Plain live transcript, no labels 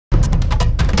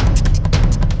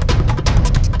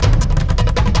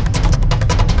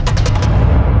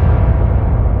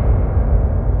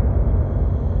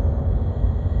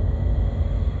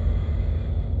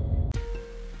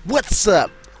What's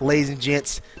up, ladies and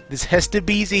gents? This is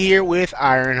HestaBeezy here with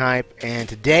Ironhype, and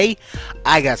today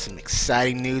I got some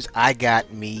exciting news. I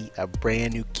got me a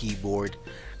brand new keyboard.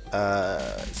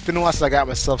 It's been a while since I got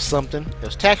myself something. It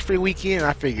was tax-free weekend, and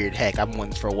I figured, heck, I've been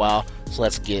wanting this for a while, so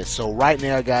let's get it. So right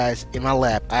now, guys, in my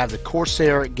lap, I have the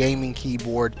Corsair gaming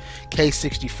keyboard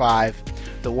K65,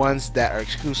 the ones that are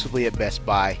exclusively at Best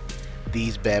Buy.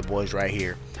 These bad boys right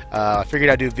here. I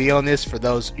figured I'd do a video on this for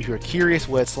those who are curious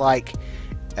what it's like.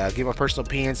 Give my personal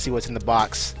opinion, see what's in the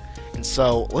box. And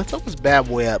so let's open this bad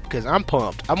boy up because I'm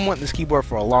pumped. I've been wanting this keyboard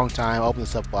for a long time. I'll open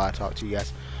this up while I talk to you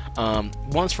guys.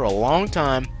 Once for a long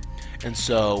time, and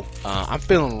so I'm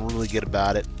feeling really good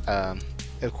about it.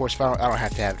 Of course, I don't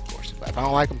have to have it. Of course, if I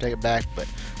don't like them, take it back. But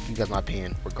you got my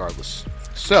opinion regardless.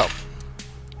 So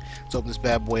let's open this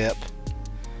bad boy up.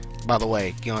 By the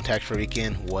way, getting on tax-free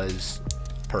weekend was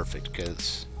perfect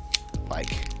because, like,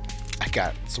 I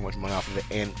got so much money off of it,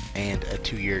 and a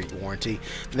 2-year warranty.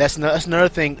 And that's another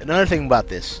thing. Another thing about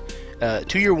this,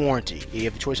 2-year warranty. You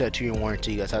have a choice at a 2-year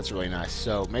warranty. That's really nice.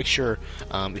 So make sure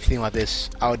if you think about this,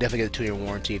 I would definitely get a 2-year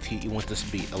warranty if you want this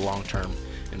to be a long-term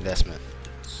investment.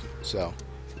 So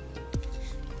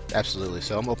absolutely.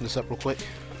 So I'm gonna open this up real quick.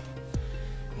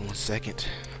 1 second.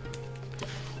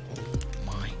 Oh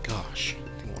my gosh!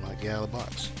 I think when I get out of the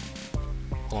box.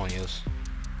 Hold on, yes.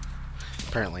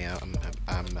 Apparently, I'm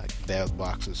bad with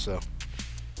boxes, so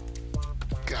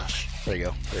gosh, there you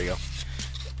go, there you go.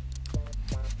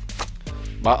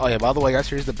 Oh yeah, by the way, guys,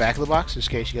 here's the back of the box, just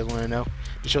in case you guys want to know.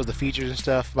 It shows the features and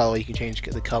stuff. By the way, you can change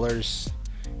the colors.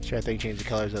 Sure, I think change the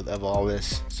colors of all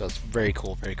this, so it's very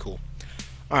cool, very cool.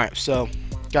 All right, so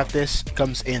got this.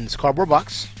 Comes in this cardboard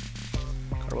box.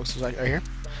 Cardboard box is right here.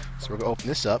 So we're gonna open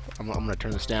this up. I'm gonna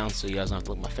turn this down so you guys don't have to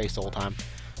look at my face the whole time.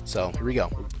 So here we go.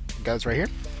 We got this right here.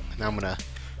 Now I'm gonna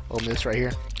open this right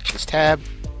here, this tab,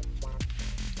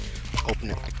 open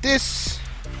it like this,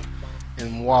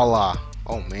 and voila!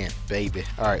 Oh man, baby!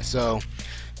 All right, so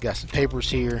got some papers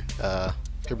here.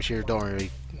 Papers here don't really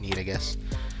need, I guess,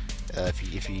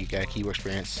 if you got a keyboard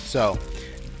experience. So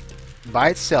by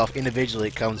itself, individually,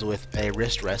 it comes with a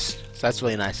wrist rest, so that's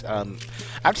really nice.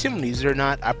 I've seen them use it or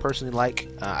not. I personally like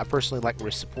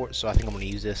wrist support, so I think I'm gonna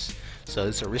use this. So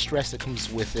it's a wrist rest that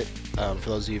comes with it. For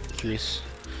those of you curious.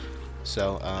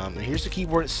 So and here's the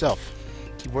keyboard itself.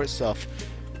 The keyboard itself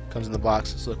comes in the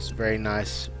box. This looks very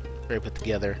nice, very put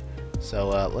together. So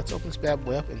let's open this bad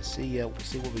boy up and see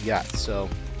what we got. So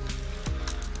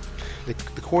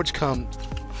the cords come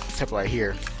separate right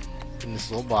here in this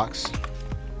little box.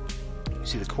 You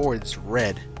see the cord is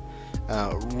red,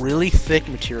 really thick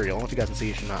material. I don't know if you guys can see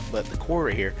it or not, but the cord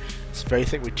right here, it's very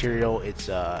thick material. It's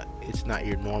not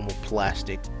your normal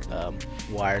plastic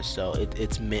wires, so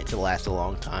it's meant to last a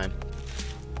long time.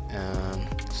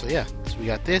 So yeah, so we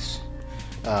got this.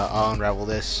 I'll unravel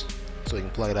this so we can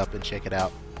plug it up and check it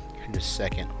out in just a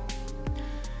second.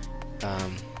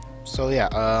 So yeah,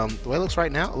 the way it looks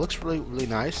right now, it looks really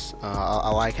nice. I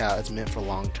like how it's meant for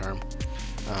long term.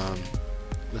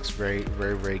 Looks very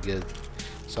good.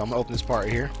 So I'm gonna open this part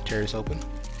right here. Tear this open.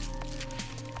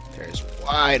 Tear this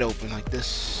wide open like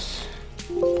this.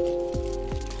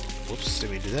 Whoops,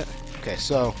 let me do that. Okay,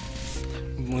 so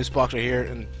move this box right here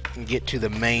and get to the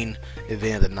main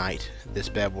event of the night. This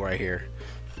bad boy right here,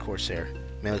 Corsair.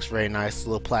 Man, it looks very nice. A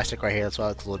little plastic right here. That's why it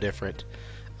looks a little different.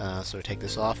 So take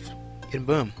this off, and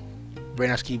boom, very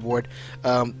nice keyboard.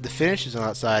 The finish is on the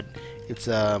outside. It's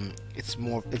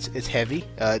heavy.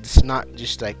 It's not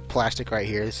just like plastic right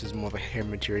here. This is more of a hair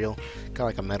material, kind of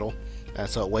like a metal.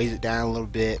 So it weighs it down a little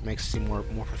bit, makes it seem more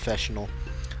professional.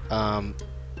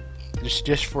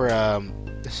 Just for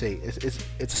let's see, it's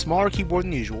a smaller keyboard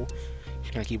than usual.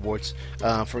 Kind of keyboards.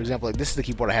 For example, like this is the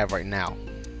keyboard I have right now.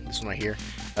 This one right here.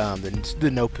 The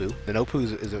Nopu. The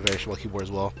Nopu is a very small keyboard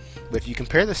as well. But if you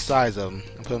compare the size of them,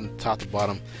 and put them top to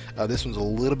bottom, this one's a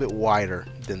little bit wider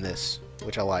than this,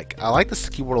 which I like. I like this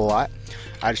keyboard a lot.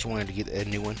 I just wanted to get a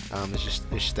new one. It's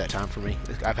just that time for me.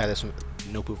 I've had this one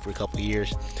Nopu for a couple of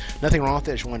years. Nothing wrong with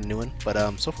it. I just wanted a new one.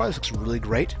 But so far this looks really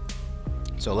great.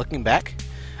 So looking back,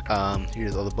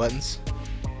 here's all the buttons.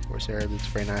 Corsair, it looks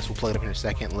very nice. We'll plug it up in a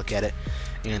second and look at it.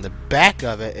 And the back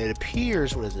of it, it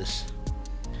appears, what is this?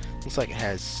 Looks like it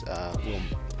has little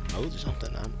modes or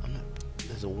something. I'm not.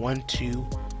 There's a 1, 2,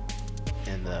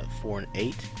 and the 4 and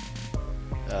 8.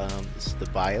 This is the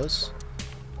BIOS.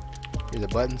 Here's the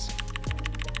buttons.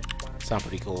 Sound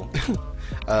pretty cool.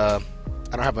 I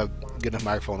don't have a good enough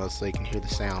microphone though, so you can hear the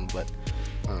sound, but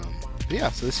yeah.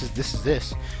 So this is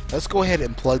this. Let's go ahead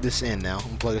and plug this in now. I'm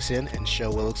gonna plug this in and show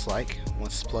what it looks like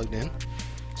once it's plugged in.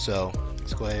 So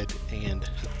let's go ahead and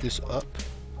hook this up.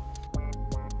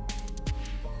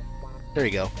 There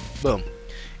you go. Boom.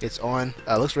 It's on.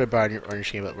 Looks red bar on your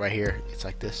screen, but right here it's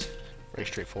like this, very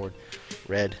straightforward.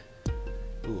 Red,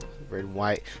 ooh, red and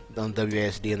white on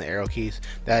WASD and the arrow keys.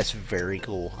 That's very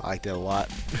cool. I like that a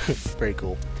lot. Very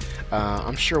cool.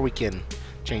 I'm sure we can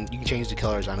change. You can change the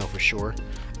colors. I know for sure.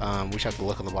 We just have to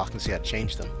look on the box and see how to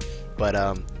change them. But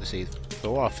let's see.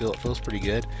 Overall, it feels pretty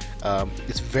good.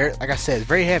 It's very, like I said, it's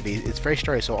very heavy. It's very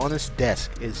sturdy. So on this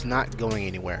desk, it's not going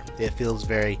anywhere. It feels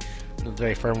very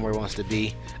firm where it wants to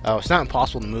be. It's not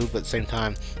impossible to move, but at the same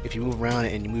time, if you move around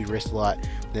it and you move your wrist a lot,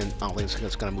 then I don't think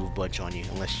it's going to move a bunch on you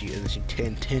unless you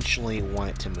intentionally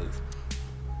want it to move.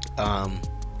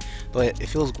 But it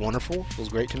feels wonderful. It feels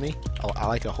great to me. I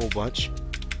like it a whole bunch.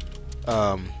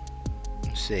 Let's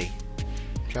see.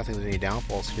 I'm trying to think if there's any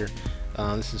downfalls here.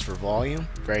 This is for volume.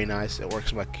 Very nice. It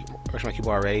works my keyboard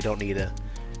already. Don't need a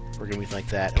work anything like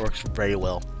that. It works very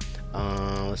well.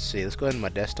 Let's see. Let's go ahead to my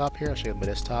desktop here. I'll show you my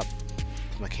desktop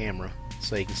with my camera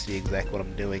so you can see exactly what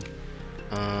I'm doing.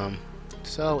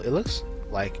 So it looks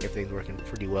like everything's working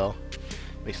pretty well.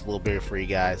 Makes it a little bigger for you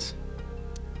guys.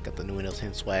 Got the new Windows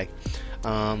 10 swag.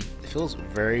 It feels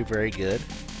very, very good.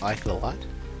 I like it a lot.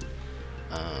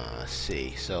 Let's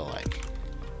see. So like.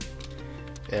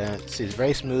 See, it's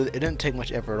very smooth. It didn't take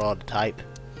much effort at all to type,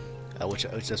 which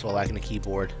that's what I like in the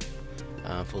keyboard.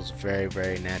 Feels very,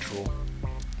 very natural.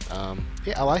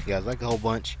 Yeah, I like it, guys. I like it a whole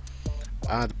bunch.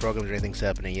 I don't have the programs or anything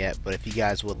set up in it yet, but if you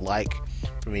guys would like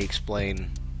for me to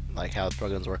explain like how the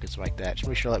programs work and stuff like that, just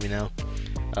make sure to let me know.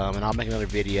 And I'll make another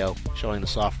video showing the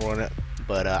software on it.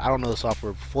 But I don't know the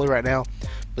software fully right now.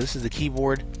 But this is the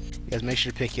keyboard. You guys make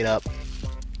sure to pick it up.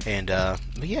 And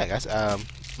but yeah, guys.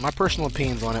 My personal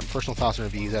opinions on it, personal thoughts and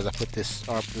reviews as I put this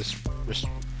wrist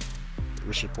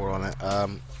report on it. I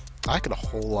like it a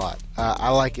whole lot. I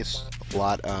like it a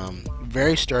lot.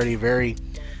 Very sturdy.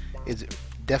 It's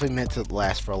definitely meant to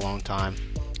last for a long time,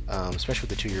 especially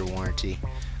with the 2-year warranty.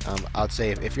 I would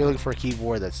say if you're looking for a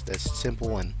keyboard that's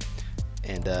simple and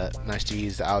nice to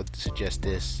use, I would suggest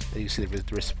this. You can see the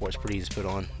wrist support is pretty easy to put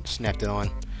on. Snapped it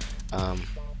on.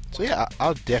 So yeah,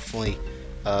 I'll definitely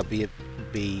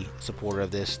be supporter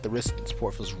of this. The wrist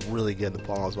support feels really good in the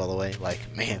palms, by the way. Like,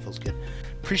 man, it feels good.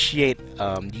 Appreciate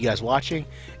you guys watching,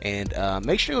 and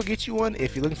make sure to go get you one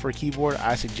if you're looking for a keyboard.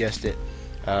 I suggest it.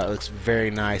 It looks very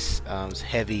nice. It's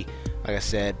heavy, like I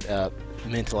said,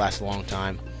 meant to last a long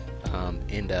time.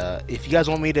 And if you guys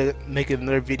want me to make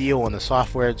another video on the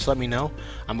software, just let me know.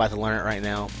 I'm about to learn it right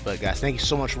now. But guys, thank you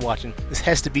so much for watching. This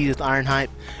HestaBeezy with Ironhype,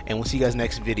 and we'll see you guys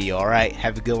next video. Alright,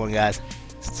 have a good one, guys.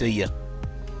 See ya.